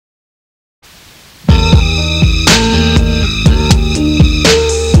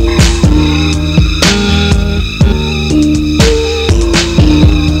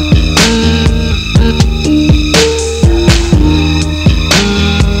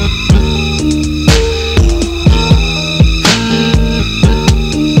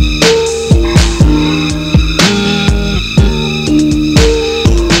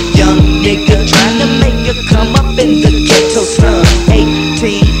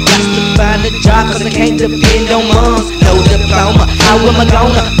a job cause I can't depend on moms. No diploma, how am I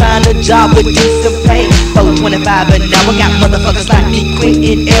gonna find a job with decent pay? $4.25 an hour, got motherfuckers like me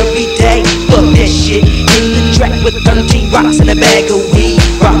quitting every day. Fuck that shit, hit the track with 13 rocks and a bag of weed.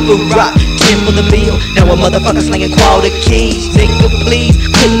 Rock for rock, 10 for the bill, now a motherfucker slinging quarter keys. Nigga please,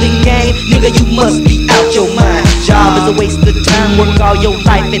 quit the game, nigga you must be out your mind. Job is a waste of time, work all your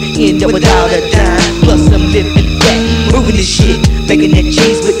life and end up without a dime. Plus I'm living fat, moving this shit, making that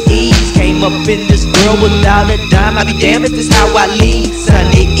cheese with ease. Came up in this world without a dime, I be damned if this how I lead.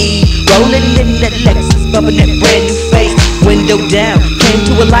 Sunday Eve, rolling in that Lexus, bumping that brand new face. Window down, came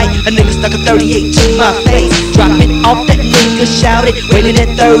to a light, a nigga stuck a 38 to my face. Dropping off that nigga shouted, waiting at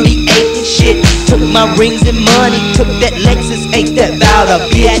 38 and shit. Took my rings and money, took that Lexus, ain't that bout a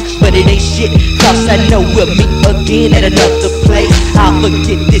bitch? But it ain't shit, cause I know we'll meet again at another place. I'll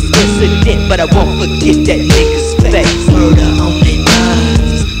forget this incident, but I won't forget that nigga's face. Murder on they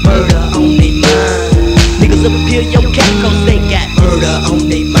minds, murder on they minds. Niggas appeal your cat cause they got murder on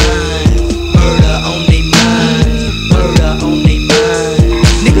they minds, murder on they minds, murder on they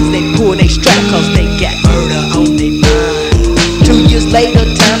minds. Niggas they pull they strap cause they got murder on they minds. 2 years later,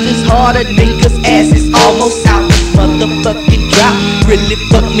 times is harder, niggas ass is almost out. This motherfucking drop really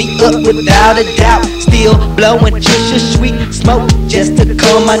fucked me up without a doubt. Still blowing Trisha sweet smoke just to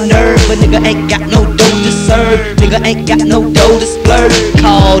calm my nerve. But nigga ain't got no dough to serve, nigga ain't got no dough to splurge.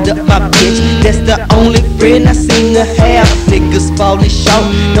 Called up my bitch, that's the only friend I seem to have. Niggas falling short,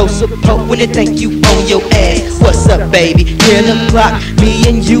 no support when they think you on your ass. What's up baby, 10 o'clock, me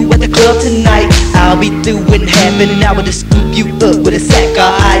and you at the club tonight. I'll be through in half an hour to scoop you up with a sack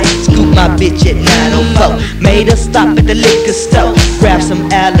of ice. Scoop my bitch at 9:04, made her stop at the liquor store. Grab some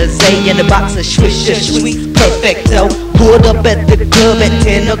Alizé and a box of Swisher Sweet Perfecto. Pulled up at the club at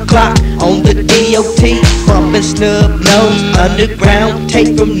 10 o'clock on the DOT, bumping snub nose, underground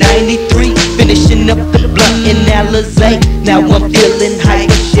tape from 93. Finishing up the blunt in Alizé, now I'm feeling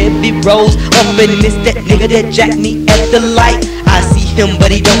hype. Chevy rolls up and miss that nigga that jacked me at the light. I see him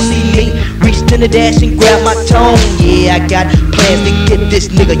but he don't see me, reached in the dash and grabbed my tone. Yeah, I got plans to get this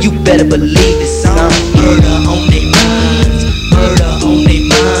nigga, you better believe it's on. Murder on they minds, murder on they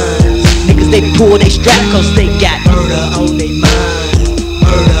minds. Niggas they pull they strap cause they got murder on they minds,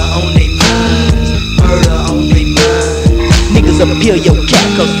 murder on they minds, murder on they minds. Niggas appeal your cat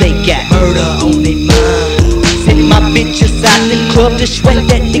cause they got murder on they minds. Send my bitches out the club to sweat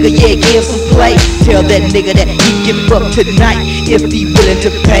that nigga, yeah, give some play. Tell that nigga that he can fuck tonight if he willing to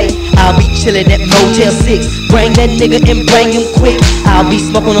pay. I'll be chillin' at Motel 6, bring that nigga and bring him quick. I'll be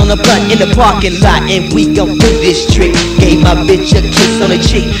smoking on the blunt in the parking lot and we gon' do this trick. Gave my bitch a kiss on the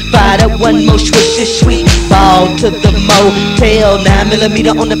cheek, fired up one more Swisher Sweet. Ball to the motel,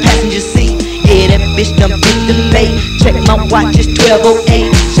 9mm on the passenger seat. Yeah, that bitch done bit the bait. Check my watch, it's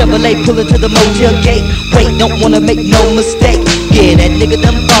 12:08. Chevrolet pullin' to the motel gate. Wait, don't wanna make no mistake. Yeah, that nigga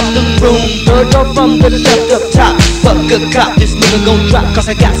done off the room. Third door from the left up top. Fuck a cop, this nigga gon' drop cause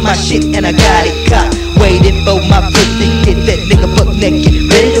I got my shit and I got it cocked. Waiting for my bitch to get that nigga buck naked,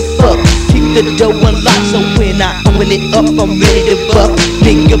 ready to fuck. Keep the door unlocked so when I open it up, I'm ready to buck.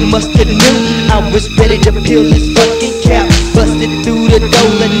 Nigga musta knew I was ready to peel his fucking cap. Busted through the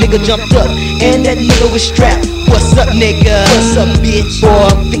door, that nigga jumped up and that nigga was strapped. What's up nigga? What's up bitch? Boy,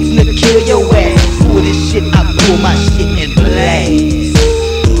 I'm fixin' to kill your ass. For this shit, I pull my shit and blast.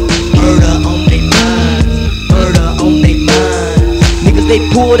 Murder on they minds, murder on they minds. Niggas they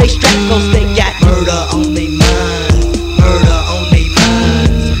pull they strap cause they got murder on they minds, murder on they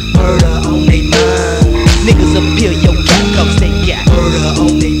minds, murder on they minds. Niggas appeal your cat cause they got murder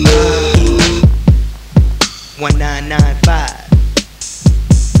on they minds. 1995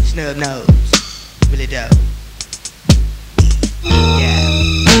 Snub nose, really dope. Yeah.